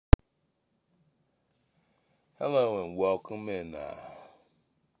Hello and welcome. And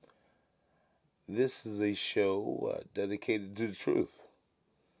this is a show dedicated to the truth.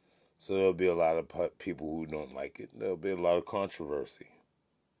 So there'll be a lot of people who don't like it. There'll be a lot of controversy.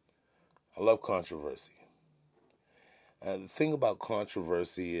 I love controversy. The thing about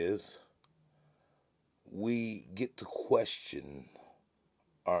controversy is we get to question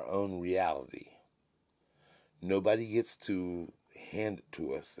our own reality. Nobody gets to hand it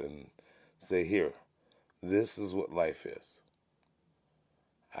to us and say, here, this is what life is.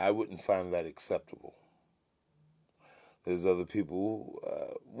 I wouldn't find that acceptable. There's other people.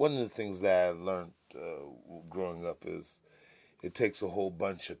 One of the things that I learned growing up is it takes a whole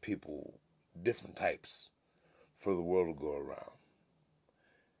bunch of people, different types, for the world to go around.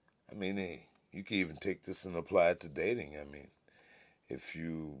 I mean, hey, you can even take this and apply it to dating. I mean, if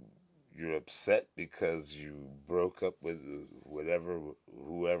you're upset because you broke up with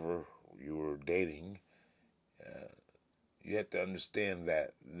whoever you were dating, uh, you have to understand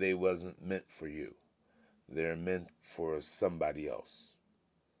that they wasn't meant for you. They're meant for somebody else.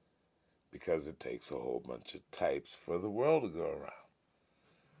 Because it takes a whole bunch of types for the world to go around.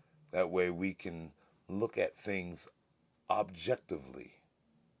 That way we can look at things objectively.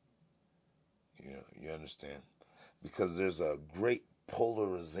 You understand? Because there's a great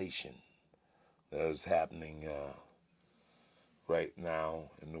polarization that is happening right now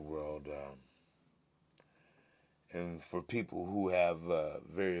in the world. And for people who have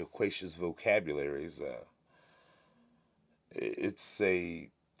very loquacious vocabularies, it's a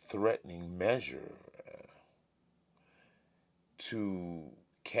threatening measure to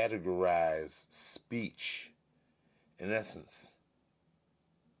categorize speech. In essence,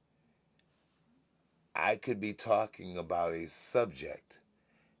 I could be talking about a subject,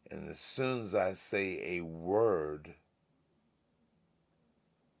 and as soon as I say a word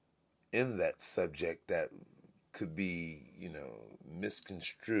in that subject that could be,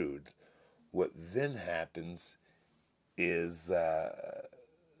 misconstrued, what then happens is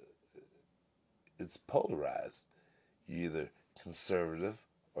it's polarized. You're either conservative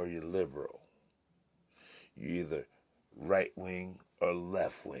or you're liberal. You're either right wing or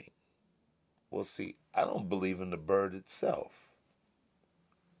left wing. Well, see, I don't believe in the bird itself.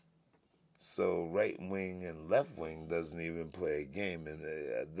 So right wing and left wing doesn't even play a game, and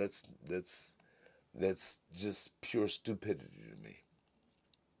that's just pure stupidity to me.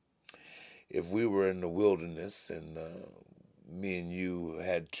 If we were in the wilderness and me and you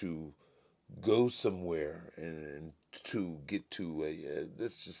had to go somewhere and to get to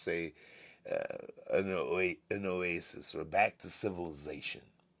let's just say an oasis or back to civilization,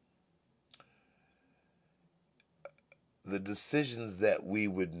 the decisions that we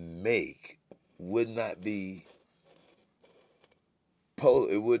would make would not be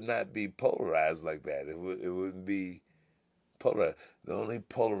it would not be polarized like that. It wouldn't be polar. The only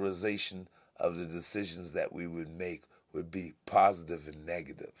polarization of the decisions that we would make would be positive and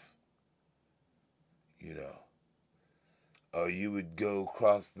negative. You know, or you would go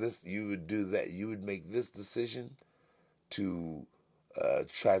across this. You would do that. You would make this decision to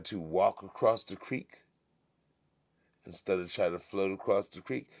try to walk across the creek instead of try to float across the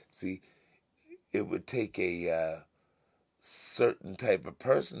creek. See, it would take a certain type of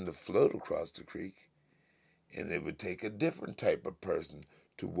person to float across the creek, and it would take a different type of person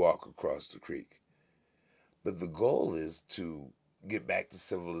to walk across the creek. But the goal is to get back to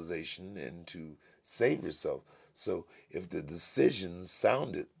civilization and to save yourself. So if the decision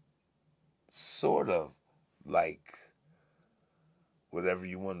sounded sort of like whatever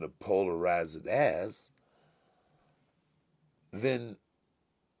you want to polarize it as, then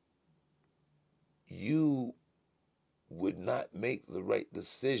you would not make the right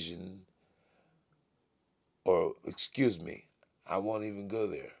decision, or excuse me, I won't even go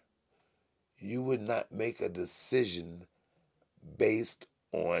there. You would not make a decision based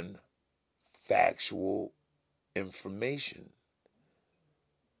on factual information.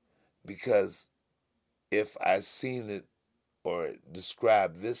 Because if I seen it or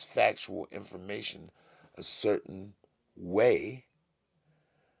describe this factual information a certain way,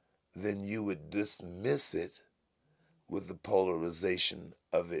 then you would dismiss it with the polarization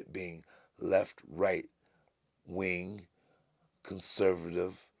of it being left, right wing,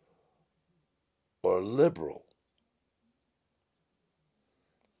 conservative, or liberal.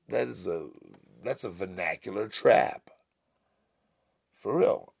 That is that's a vernacular trap. For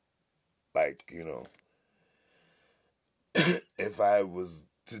real. Like, if I was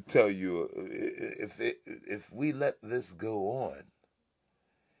to tell you, if we let this go on,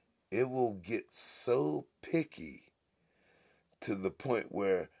 it will get so picky to the point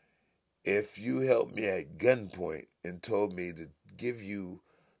where If you held me at gunpoint and told me to give you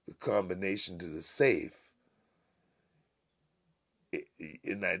the combination to the safe,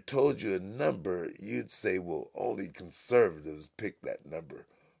 and I told you a number, you'd say, well, only conservatives pick that number,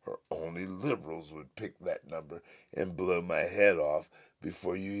 or only liberals would pick that number, and blow my head off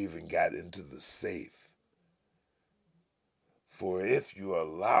before you even got into the safe. For if you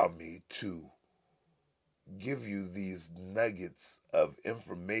allow me to give you these nuggets of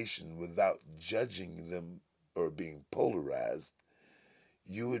information without judging them or being polarized,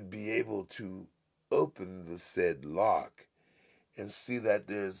 you would be able to open the said lock and see that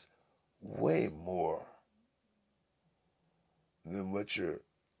there's way more than what your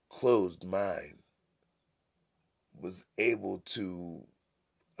closed mind was able to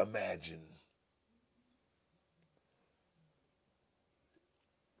imagine.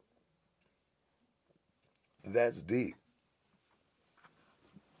 That's deep.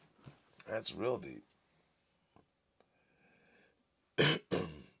 That's real deep.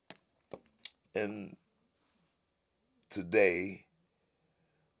 And today,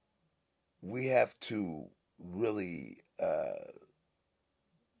 we have to really,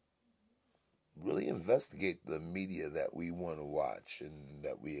 really investigate the media that we want to watch and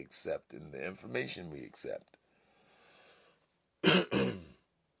that we accept and the information we accept.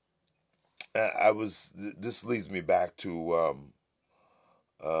 This leads me back to,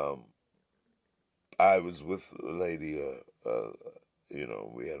 um, I was with a lady,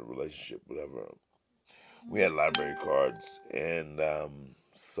 we had a relationship, whatever. We had library cards, and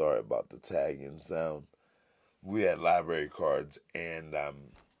sorry about the tagging sound. We had library cards, and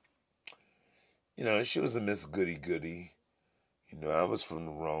she was a Miss Goody Goody. I was from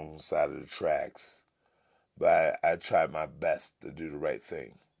the wrong side of the tracks, but I tried my best to do the right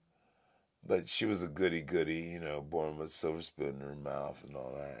thing. But she was a goody goody, born with a silver spoon in her mouth and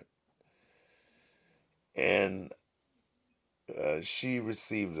all that. And she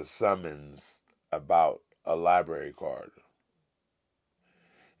received a summons about a library card.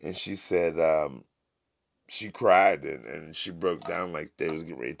 And she said she cried and she broke down like they was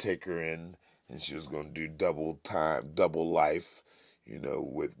getting ready to take her in and she was going to do double time, double life,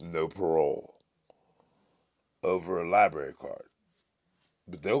 with no parole over a library card.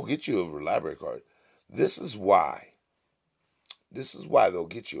 But they'll get you over a library card. This is why. This is why they'll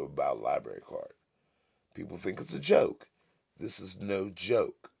get you about a library card. People think it's a joke. This is no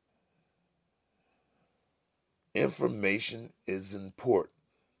joke. Information is important.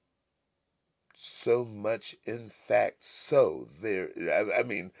 So much, in fact, so there. I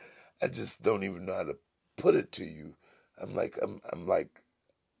mean, I just don't even know how to put it to you. I'm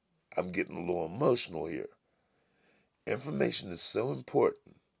getting a little emotional here. Information is so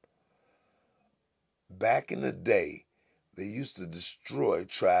important. Back in the day, they used to destroy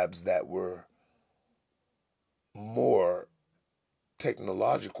tribes that were more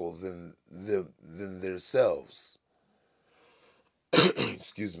technological than themselves.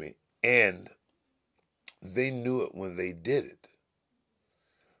 Excuse me. And they knew it when they did it.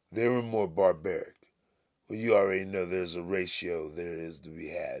 They were more barbaric. Well, you already know there's a ratio there is to be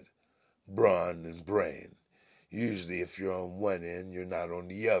had. Brawn and brain. Usually if you're on one end, you're not on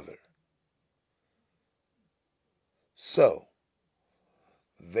the other. So,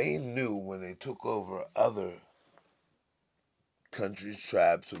 they knew when they took over other countries,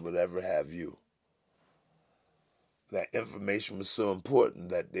 tribes, or whatever have you, that information was so important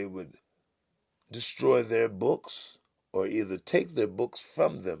that they would destroy their books or either take their books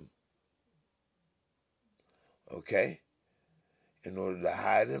from them, okay, in order to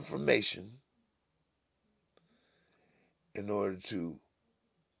hide information, in order to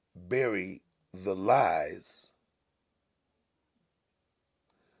bury the lies.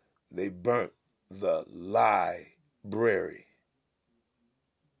 They burnt the library.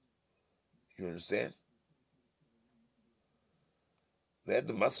 You understand? They had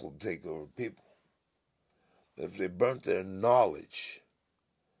the muscle to take over people. If they burnt their knowledge,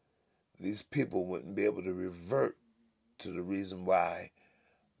 these people wouldn't be able to revert to the reason why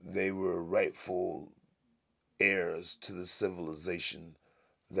they were rightful heirs to the civilization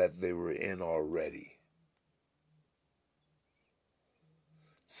that they were in already.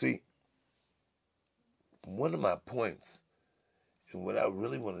 See, one of my points and what I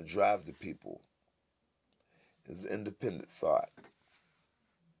really want to drive to people is independent thought.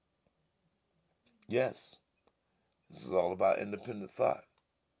 Yes, this is all about independent thought.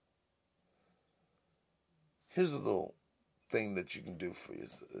 Here's a little thing that you can do for you,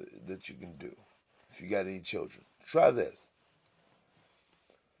 that you can do if you got any children. Try this.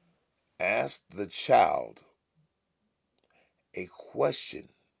 Ask the child a question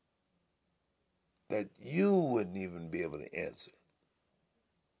that you wouldn't even be able to answer.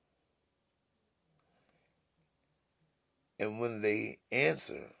 And when they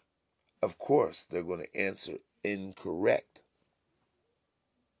answer, of course, they're going to answer incorrect.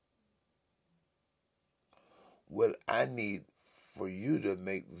 What I need for you to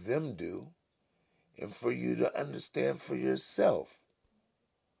make them do, and for you to understand for yourself,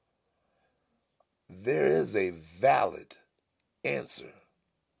 there is a valid answer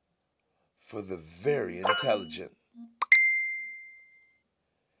for the very intelligent.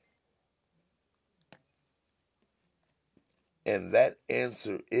 And that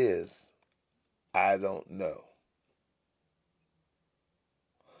answer is, I don't know.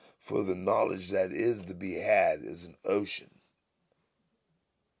 For the knowledge that is to be had is an ocean.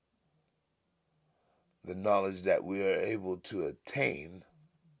 The knowledge that we are able to attain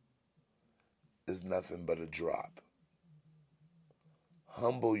is nothing but a drop.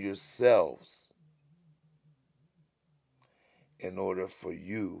 Humble yourselves in order for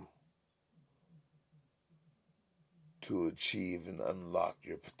you to achieve and unlock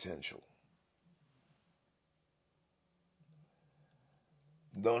your potential.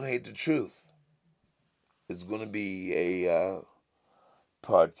 Don't hate the truth. It's going to be a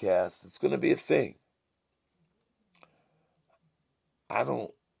podcast. It's going to be a thing. I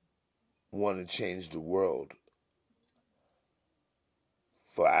don't want to change the world.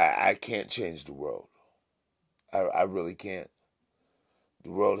 For I can't change the world. I really can't.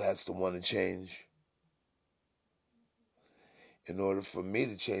 The world has to want to change. In order for me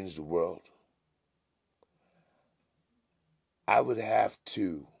to change the world, I would have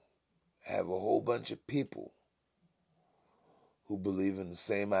to have a whole bunch of people who believe in the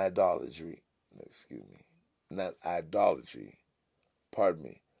same idolatry. Excuse me. Not idolatry. Pardon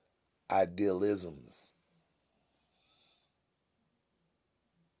me. Idealisms.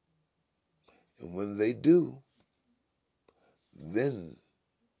 And when they do, then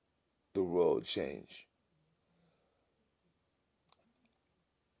the world change.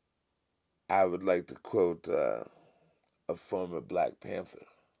 I would like to quote a former Black Panther.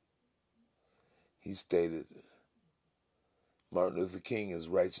 He stated, Martin Luther King, as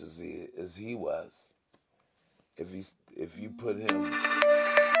righteous as he was, if you put him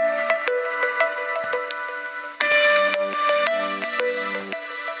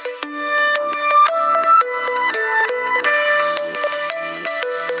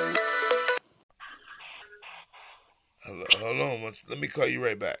hold on, let me call you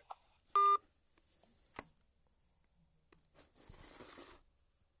right back.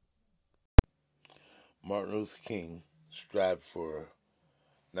 Martin Luther King strived for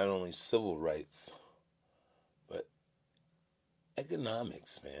not only civil rights, but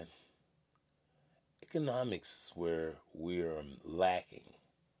economics, man. Economics is where we're lacking.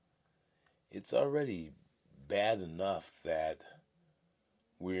 It's already bad enough that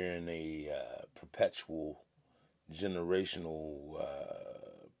we're in a perpetual generational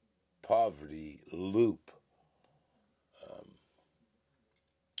poverty loop.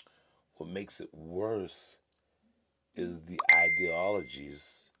 What makes it worse is the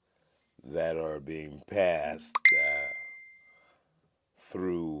ideologies that are being passed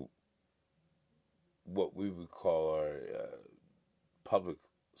through what we would call our public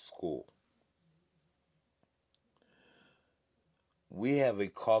school. We have a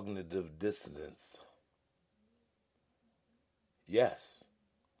cognitive dissonance. Yes,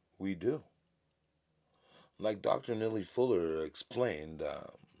 we do. Like Dr. Neely Fuller explained,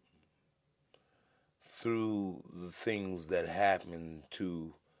 through the things that happen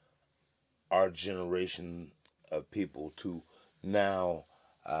to our generation of people to now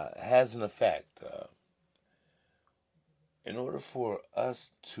has an effect. In order for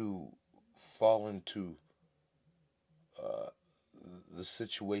us to fall into the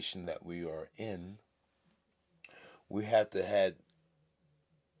situation that we are in, we have to have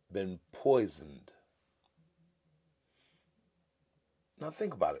been poisoned. Now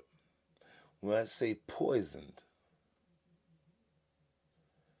think about it. When I say poisoned,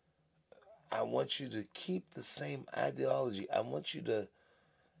 I want you to keep the same ideology. I want you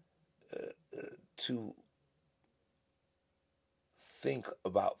to think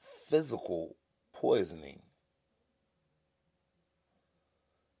about physical poisoning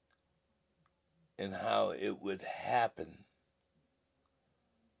and how it would happen.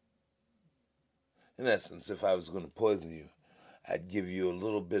 In essence, if I was going to poison you, I'd give you a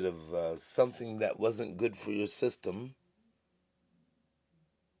little bit of something that wasn't good for your system,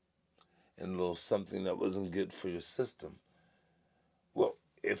 and a little something that wasn't good for your system. Well,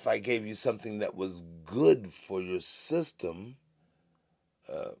 if I gave you something that was good for your system,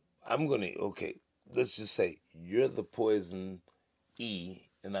 I'm going to, okay, let's just say you're the poison E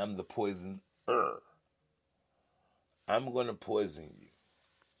and I'm the poison er. I'm going to poison you.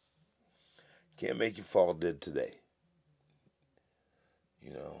 Can't make you fall dead today.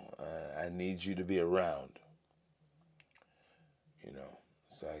 I need you to be around. You know,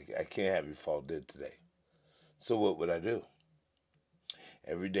 so I can't have you fall dead today. So what would I do?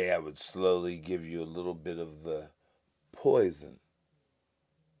 Every day I would slowly give you a little bit of the poison.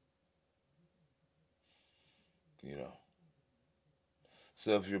 You know,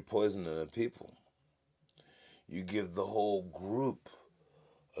 so if you're poisoning the people, you give the whole group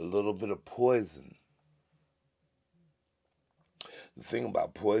a little bit of poison. The thing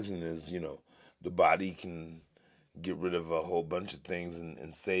about poison is, the body can get rid of a whole bunch of things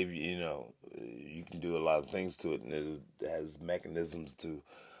and save you. You can do a lot of things to it, and it has mechanisms to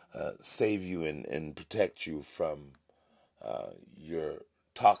save you and protect you from your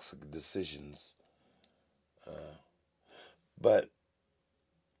toxic decisions. But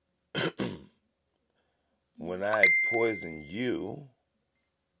when I poison you,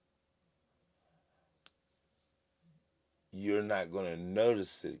 you're not going to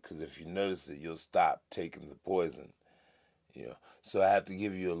notice it, because if you notice it, you'll stop taking the poison. So I have to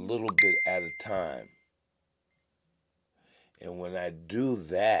give you a little bit at a time. And when I do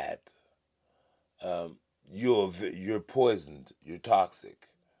that, um, you're poisoned. You're toxic.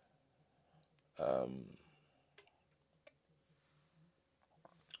 Um,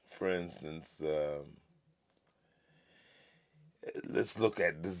 for instance, let's look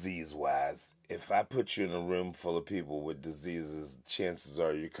at disease-wise. If I put you in a room full of people with diseases, chances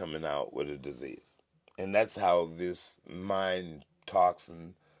are you're coming out with a disease. And that's how this mind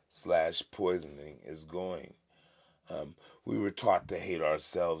toxin slash poisoning is going. We were taught to hate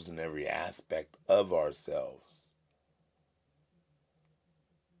ourselves in every aspect of ourselves.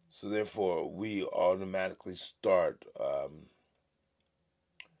 So therefore, we automatically start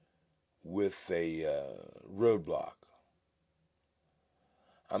with a roadblock.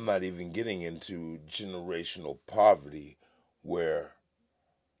 I'm not even getting into generational poverty, where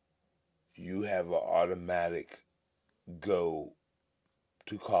you have an automatic go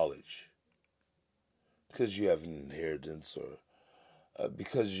to college because you have an inheritance, or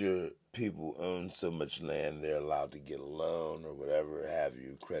because your people own so much land, they're allowed to get a loan or whatever have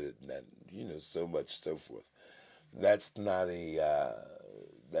you, credit, and so much, so forth. That's not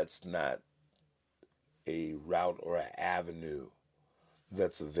a route or an avenue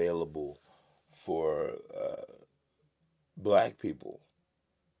that's available for black people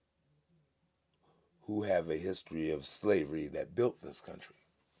who have a history of slavery that built this country.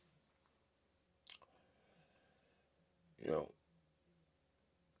 You know,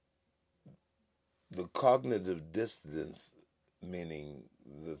 the cognitive dissonance, meaning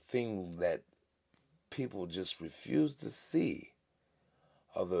the thing that people just refuse to see,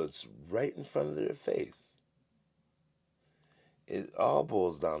 although it's right in front of their face. It all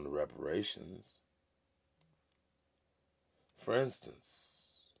boils down to reparations. For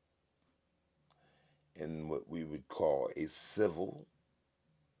instance, in what we would call a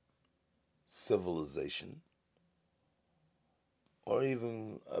civilization, or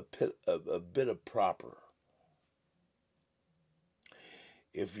even a bit of proper.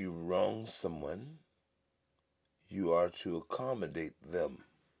 If you wrong someone, you are to accommodate them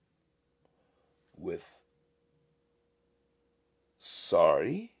with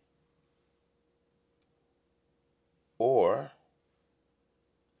sorry, or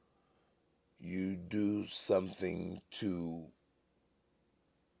you do something to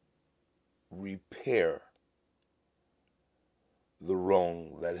repair the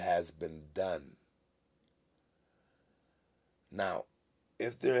wrong that has been done. Now,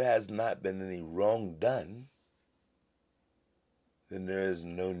 if there has not been any wrong done, then there is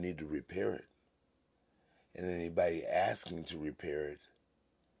no need to repair it. And anybody asking to repair it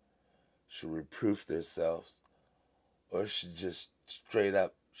should reproof themselves, or should just straight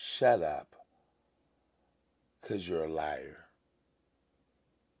up shut up, because you're a liar.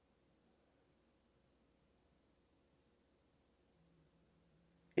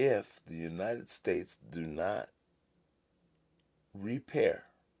 If the United States do not repair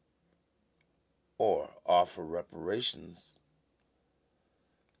or offer reparations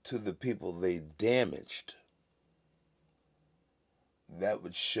to the people they damaged, that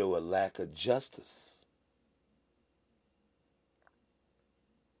would show a lack of justice.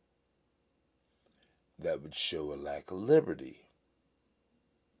 That would show a lack of liberty.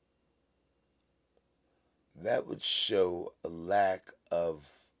 That would show a lack of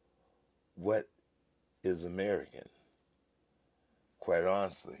what is American. Quite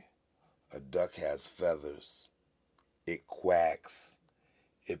honestly, A duck has feathers. It quacks.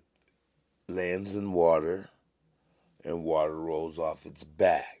 It lands in water, and water rolls off its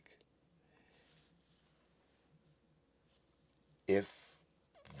back. If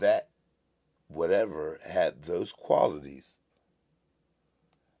that whatever had those qualities,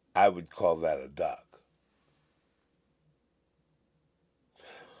 I would call that a duck.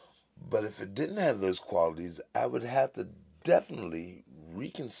 But if it didn't have those qualities, I would have to definitely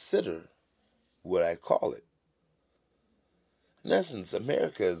reconsider what I call it. In essence,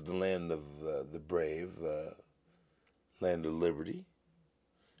 America is the land of the brave, land of liberty,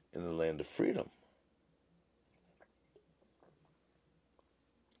 and the land of freedom.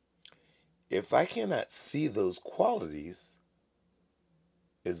 If I cannot see those qualities,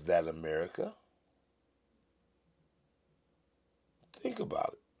 is that America? Think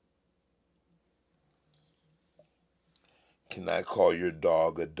about it. Can I call your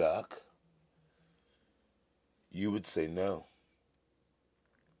dog a duck? You would say no.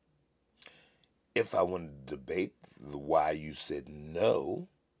 If I wanted to debate the why you said no,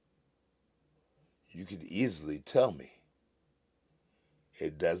 you could easily tell me.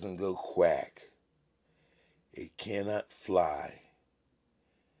 It doesn't go quack. It cannot fly.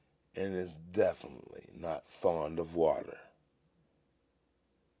 And is definitely not fond of water.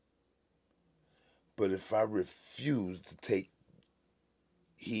 But if I refuse to take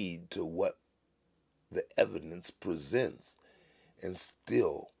heed to what the evidence presents and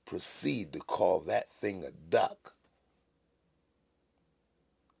still proceed to call that thing a duck,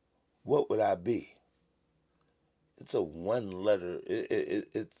 what would I be? It's a one letter.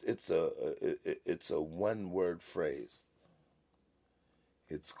 It's a one word phrase.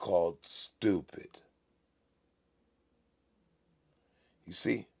 It's called stupid. You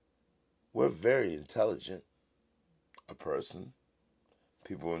see, we're very intelligent. A person,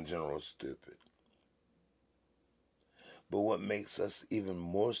 people in general, are stupid. But what makes us even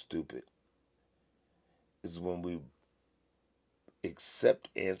more stupid is when we accept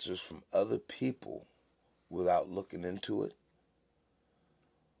answers from other people without looking into it.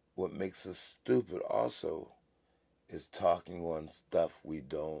 What makes us stupid also is talking on stuff we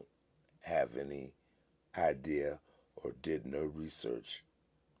don't have any idea or did no research.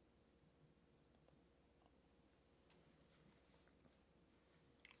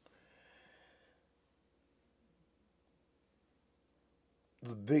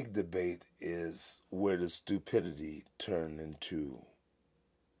 The big debate is, where does stupidity turn into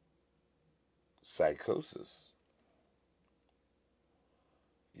psychosis?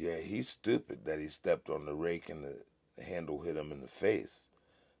 Yeah, he's stupid that he stepped on the rake and the handle hit him in the face.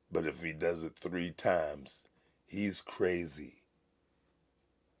 But if he does it 3 times, he's crazy.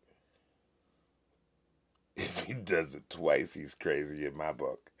 If he does it twice, he's crazy in my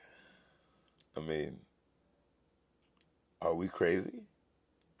book. I mean, are we crazy?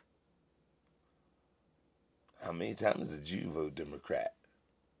 How many times did you vote Democrat?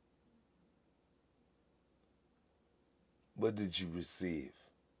 What did you receive?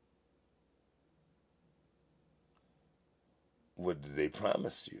 What did they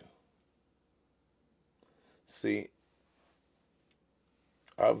promise you? See,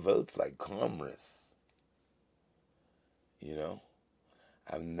 our vote's like commerce. You know,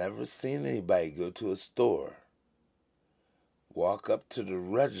 I've never seen anybody go to a store, walk up to the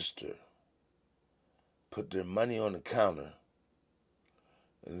register, put their money on the counter,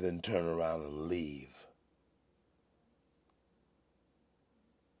 and then turn around and leave.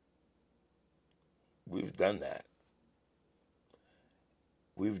 We've done that.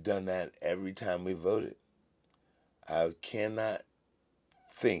 We've done that every time we voted. I cannot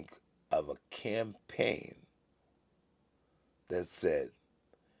think of a campaign that said,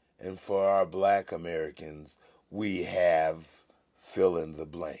 and for our black Americans, we have fill in the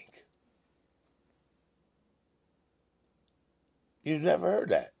blank. You've never heard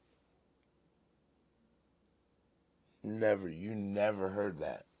that. Never. You never heard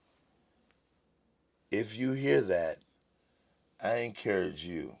that. If you hear that, I encourage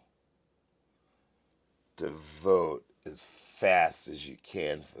you to vote as fast as you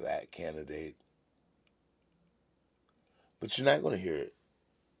can for that candidate. But you're not going to hear it.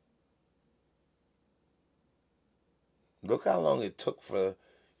 Look how long it took for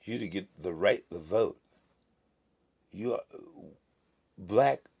you to get the right to vote. You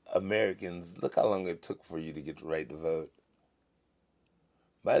black Americans, look how long it took for you to get the right to vote.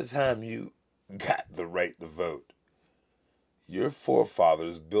 By the time you got the right to vote, your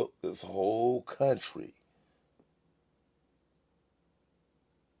forefathers built this whole country.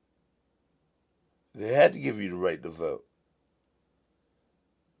 They had to give you the right to vote,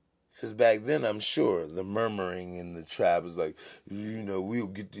 Because back then, I'm sure the murmuring in the tribe was like, we'll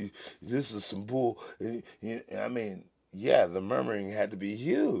get this is some bull. I mean, yeah, the murmuring had to be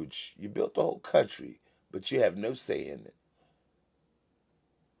huge. You built the whole country, but you have no say in it.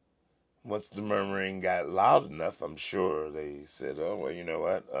 Once the murmuring got loud enough, I'm sure they said, oh, well, you know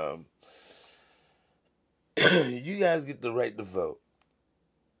what? You guys get the right to vote.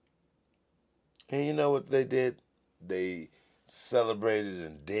 And you know what they did? They celebrated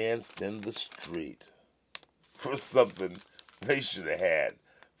and danced in the street for something they should have had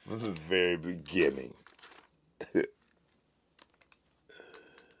from the very beginning.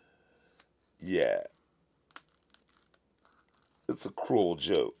 Yeah, it's a cruel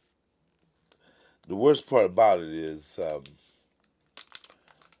joke. The worst part about it is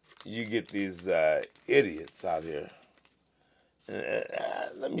you get these idiots out here.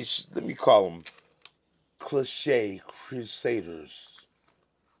 Let me call them cliche crusaders.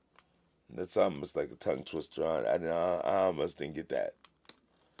 That's almost like a tongue twister. I almost didn't get that.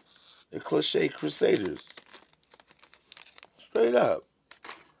 They're cliche crusaders. Straight up.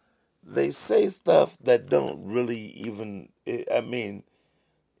 They say stuff that don't really even, I mean,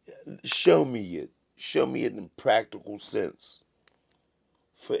 show me it. Show me it in practical sense.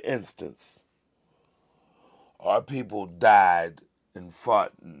 For instance, our people died and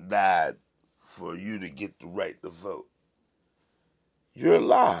fought and died for you to get the right to vote. You're a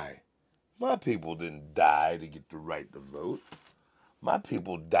lie. My people didn't die to get the right to vote. My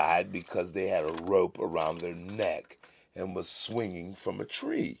people died because they had a rope around their neck and was swinging from a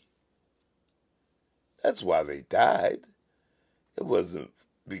tree. That's why they died. It wasn't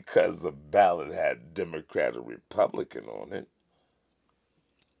because the ballot had Democrat or Republican on it.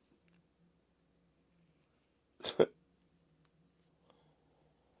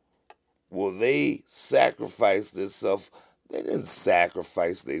 Well, they sacrificed themselves. They didn't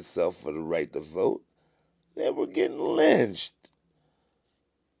sacrifice themselves for the right to vote. They were getting lynched.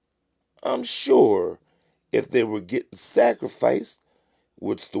 I'm sure if they were getting sacrificed,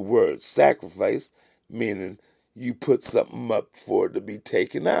 what's the word? Sacrifice, meaning you put something up for it to be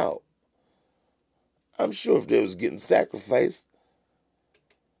taken out. I'm sure if they was getting sacrificed,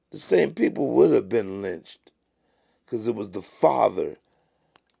 the same people would have been lynched. Because it was the father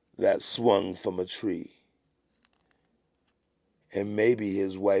that swung from a tree. And maybe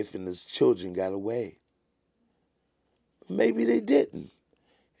his wife and his children got away. Maybe they didn't.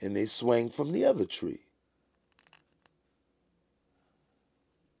 And they swung from the other tree.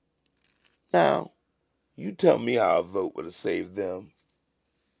 Now, you tell me how a vote would have saved them.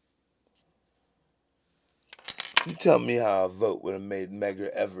 You tell me how a vote would have made Medgar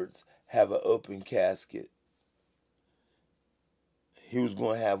Evers have an open casket. He was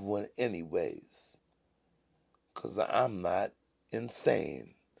going to have one anyways. Because I'm not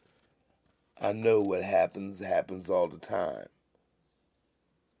insane. I know what happens all the time.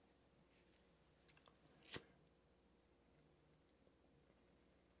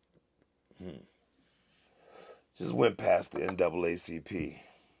 Just went past the NAACP.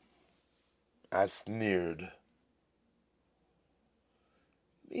 I sneered.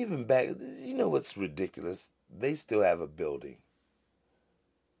 Even back, you know what's ridiculous? They still have a building.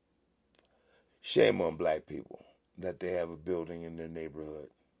 Shame on black people that they have a building in their neighborhood.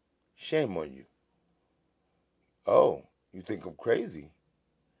 Shame on you. Oh, you think I'm crazy?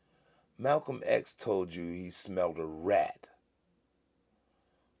 Malcolm X told you he smelled a rat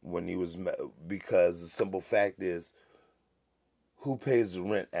when he was, because the simple fact is, who pays the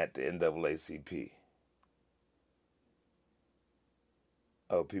rent at the NAACP?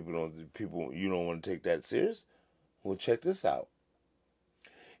 Oh, you don't want to take that serious? Well, check this out.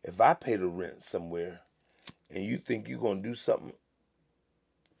 If I pay the rent somewhere and you think you're going to do something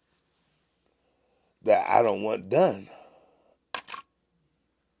that I don't want done,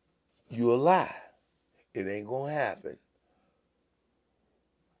 you a lie. It ain't going to happen.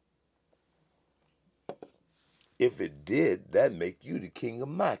 If it did, that'd make you the king of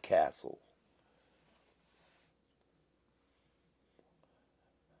my castle.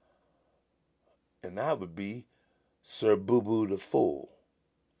 And I would be Sir Boo Boo the Fool.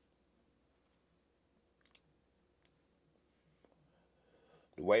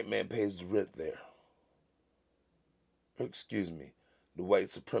 The white man pays the rent there. Excuse me. The white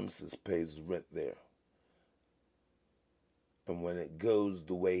supremacist pays the rent there. And when it goes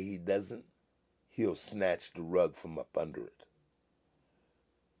the way he doesn't, he'll snatch the rug from up under it.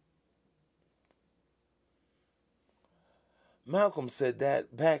 Malcolm said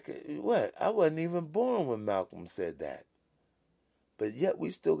that back, what? I wasn't even born when Malcolm said that. But yet we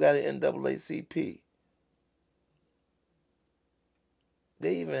still got an NAACP.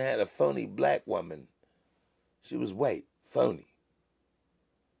 They even had a phony black woman. She was white, phony.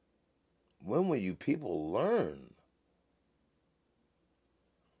 When will you people learn?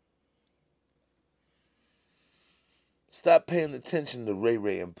 Stop paying attention to Ray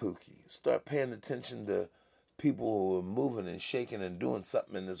Ray and Pookie. Start paying attention to people who are moving and shaking and doing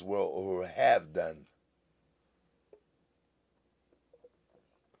something in this world or who have done.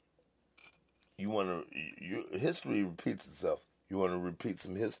 History repeats itself. You want to repeat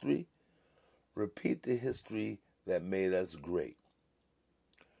some history? Repeat the history that made us great.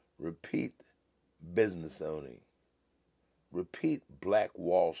 Repeat business owning. Repeat Black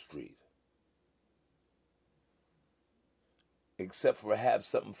Wall Street. Except for have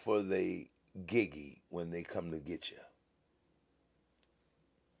something for the giggy when they come to get you.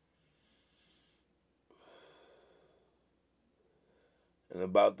 And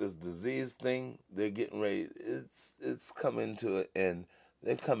about this disease thing, they're getting ready. It's coming to an end.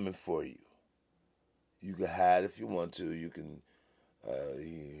 They're coming for you. You can hide if you want to. You can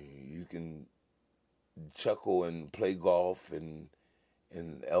chuckle and play golf and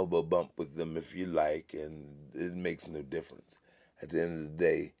elbow bump with them if you like, and it makes no difference. At the end of the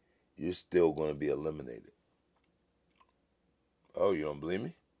day, you're still going to be eliminated. Oh, you don't believe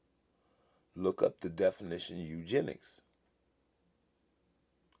me? Look up the definition of eugenics.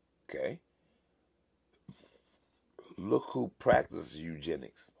 Okay? Look who practices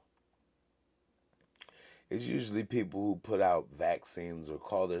eugenics. It's usually people who put out vaccines or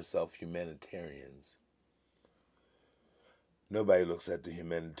call themselves humanitarians. Nobody looks at the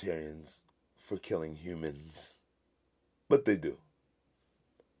humanitarians for killing humans, but they do.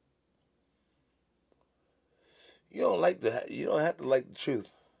 You don't have to like the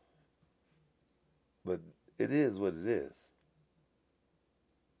truth, but it is what it is.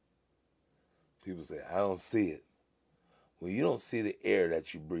 People say, I don't see it. Well, you don't see the air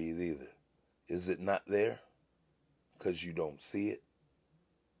that you breathe either. Is it not there? Because you don't see it?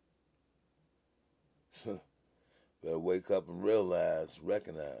 Better wake up and recognize.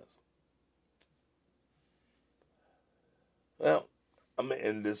 Well, I'm going to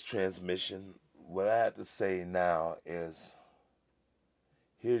end this transmission. What I have to say now is,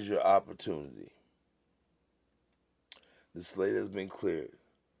 here's your opportunity. The slate has been cleared.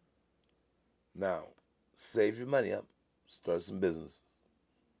 Now, save your money up. Start some businesses.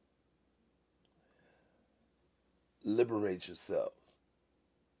 Liberate yourselves.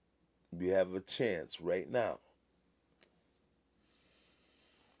 You have a chance right now.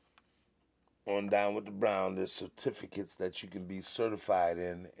 On Down with the Brown, there's certificates that you can be certified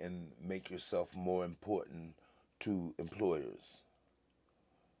in and make yourself more important to employers.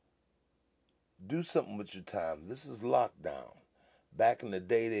 Do something with your time. This is lockdown. Back in the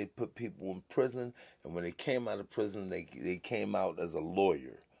day, they put people in prison, and when they came out of prison, they came out as a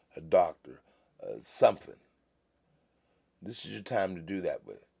lawyer, a doctor, something. This is your time to do that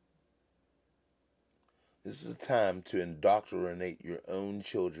with. This is time to indoctrinate your own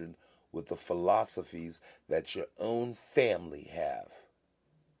children with the philosophies that your own family have.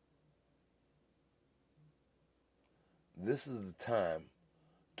 This is the time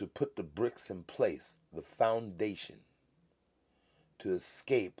to put the bricks in place, the foundation, to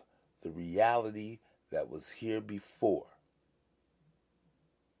escape the reality that was here before.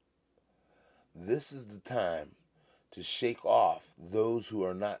 This is the time to shake off those who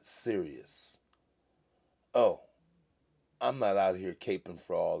are not serious. Oh, I'm not out here caping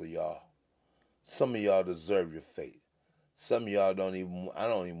for all of y'all. Some of y'all deserve your fate. Some of y'all I don't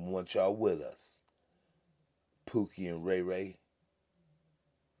even want y'all with us. Pookie and Ray Ray.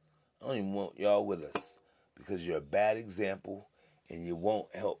 I don't even want y'all with us because you're a bad example and you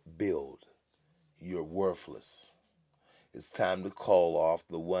won't help build. You're worthless. It's time to call off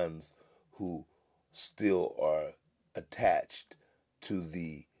the ones who still are attached to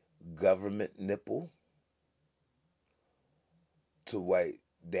the government nipple, to white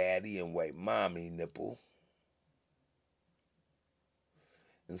daddy and white mommy nipple.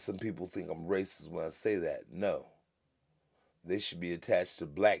 And some people think I'm racist when I say that. No. They should be attached to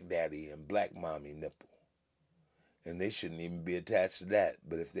black daddy and black mommy nipple. And they shouldn't even be attached to that.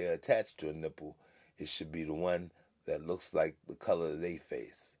 But if they're attached to a nipple, it should be the one that looks like the color of their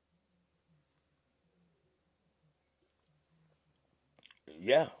face.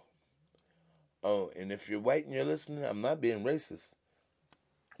 Yeah. Oh, and if you're white and you're listening, I'm not being racist.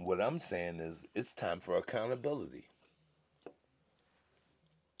 What I'm saying is it's time for accountability.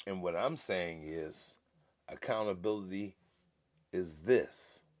 And what I'm saying is accountability is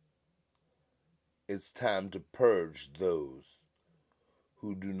this. It's time to purge those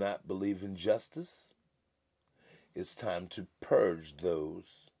who do not believe in justice. It's time to purge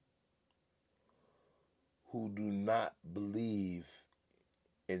those who do not believe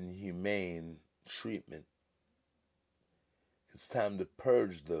in humane treatment. It's time to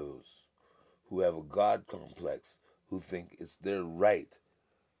purge those who have a God complex, who think it's their right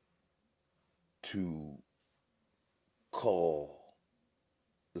to call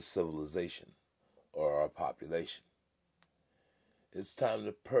the civilization or our population. It's time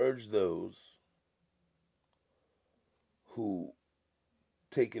to purge those who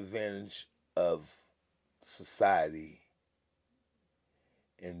take advantage of society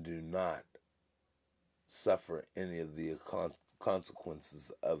and do not suffer any of the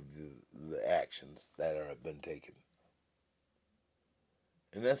consequences of the actions that have been taken.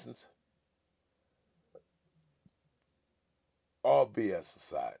 In essence, all BS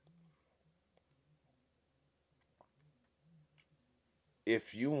aside,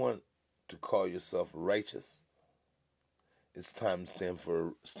 if you want to call yourself righteous, it's time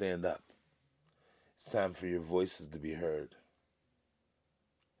to stand up. It's time for your voices to be heard.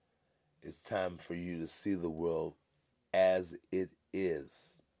 It's time for you to see the world as it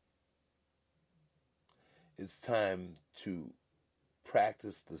is. It's time to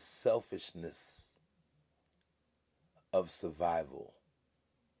practice the selfishness of survival.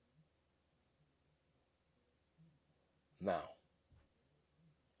 Now,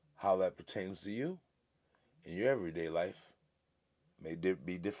 how that pertains to you in your everyday life may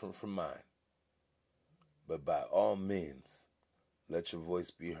be different from mine, but by all means, let your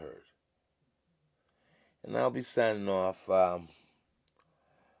voice be heard. And I'll be signing off.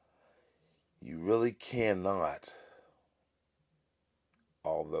 You really cannot,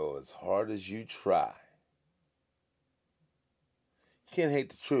 although as hard as you try, you can't hate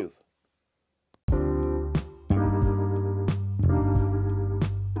the truth.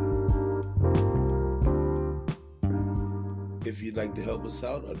 If you'd like to help us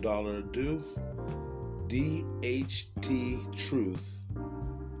out, $1 or $2, DHT Truth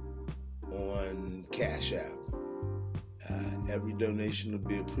on Cash App. Every donation will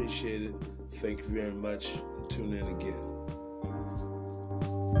be appreciated. Thank you very much, and tune in again.